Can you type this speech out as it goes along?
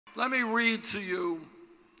Let me read to you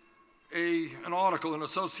an article, an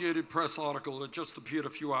Associated Press article that just appeared a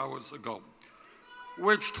few hours ago,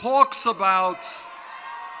 which talks about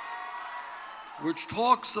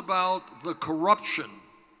the corruption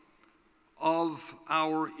of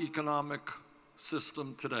our economic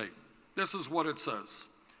system today. This is what it says.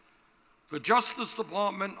 The Justice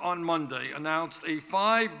Department on Monday announced a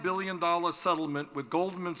 $5 billion settlement with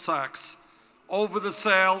Goldman Sachs over the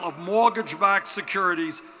sale of mortgage-backed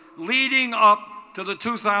securities leading up to the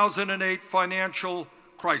 2008 financial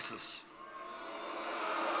crisis.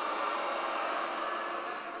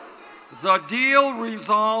 The deal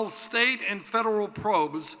resolves state and federal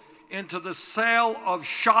probes into the sale of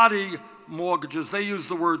shoddy mortgages. They use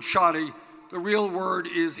the word shoddy. The real word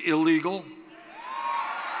is illegal.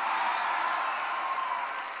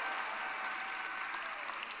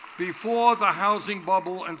 Before the housing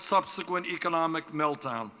bubble and subsequent economic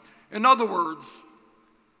meltdown. In other words,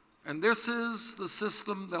 and this is the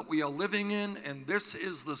system that we are living in, and this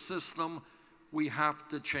is the system we have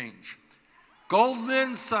to change.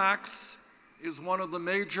 Goldman Sachs is one of the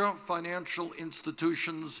major financial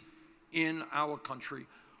institutions in our country.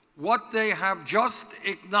 What they have just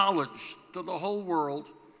acknowledged to the whole world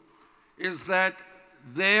is that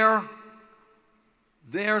their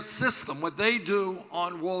system, what they do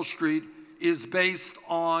on Wall Street, is based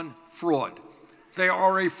on fraud. They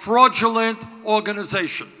are a fraudulent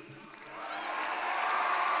organization.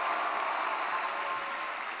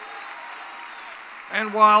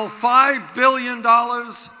 And while $5 billion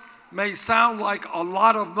may sound like a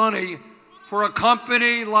lot of money, for a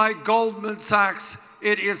company like Goldman Sachs,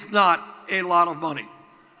 it is not a lot of money.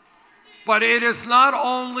 But it is not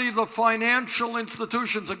only the financial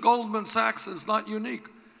institutions, and Goldman Sachs is not unique.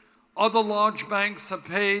 Other large banks have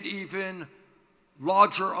paid even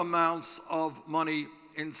larger amounts of money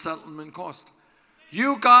in settlement cost.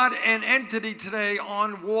 You got an entity today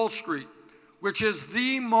on Wall Street, which is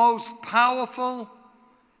the most powerful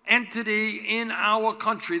entity in our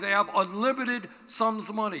country. They have unlimited sums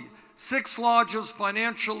of money. 6 largest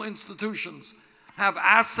financial institutions have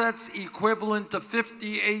assets equivalent to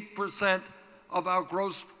 58% of our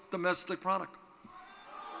gross domestic product.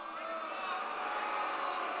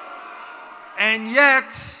 And yet,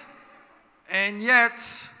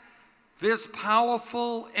 this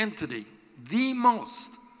powerful entity, the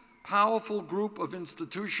most powerful group of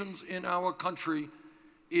institutions in our country,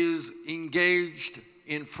 is engaged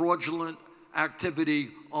in fraudulent activity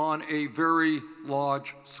on a very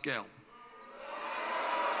large scale.